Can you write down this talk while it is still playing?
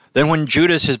Then when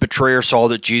Judas, his betrayer, saw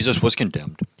that Jesus was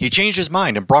condemned, he changed his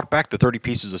mind and brought back the 30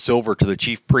 pieces of silver to the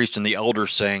chief priest and the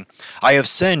elders, saying, I have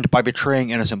sinned by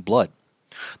betraying innocent blood.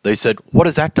 They said, What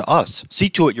is that to us? See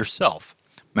to it yourself.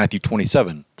 Matthew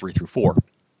 27, 3-4.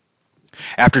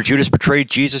 After Judas betrayed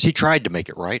Jesus, he tried to make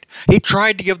it right. He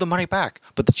tried to give the money back,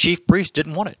 but the chief priest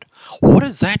didn't want it. What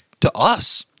is that to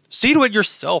us? See to it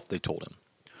yourself, they told him.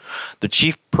 The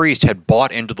chief priest had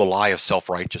bought into the lie of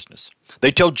self-righteousness.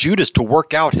 They tell Judas to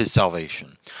work out his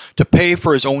salvation, to pay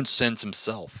for his own sins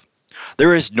himself.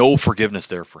 There is no forgiveness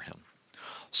there for him.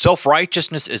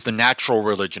 Self-righteousness is the natural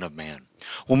religion of man.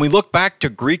 When we look back to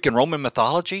Greek and Roman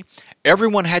mythology,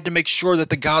 everyone had to make sure that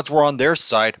the gods were on their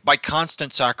side by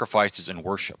constant sacrifices and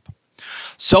worship.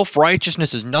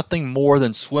 Self-righteousness is nothing more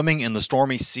than swimming in the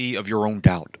stormy sea of your own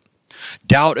doubt.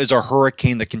 Doubt is a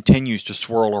hurricane that continues to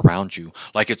swirl around you,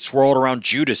 like it swirled around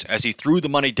Judas as he threw the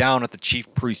money down at the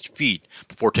chief priest's feet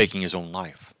before taking his own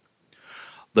life.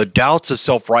 The doubts of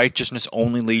self-righteousness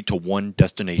only lead to one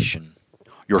destination: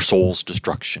 your soul's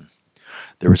destruction.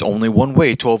 There is only one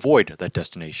way to avoid that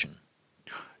destination.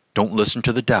 Don't listen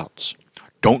to the doubts.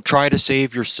 Don't try to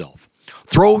save yourself.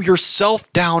 Throw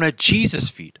yourself down at Jesus'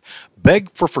 feet.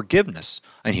 Beg for forgiveness,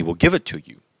 and he will give it to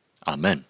you. Amen.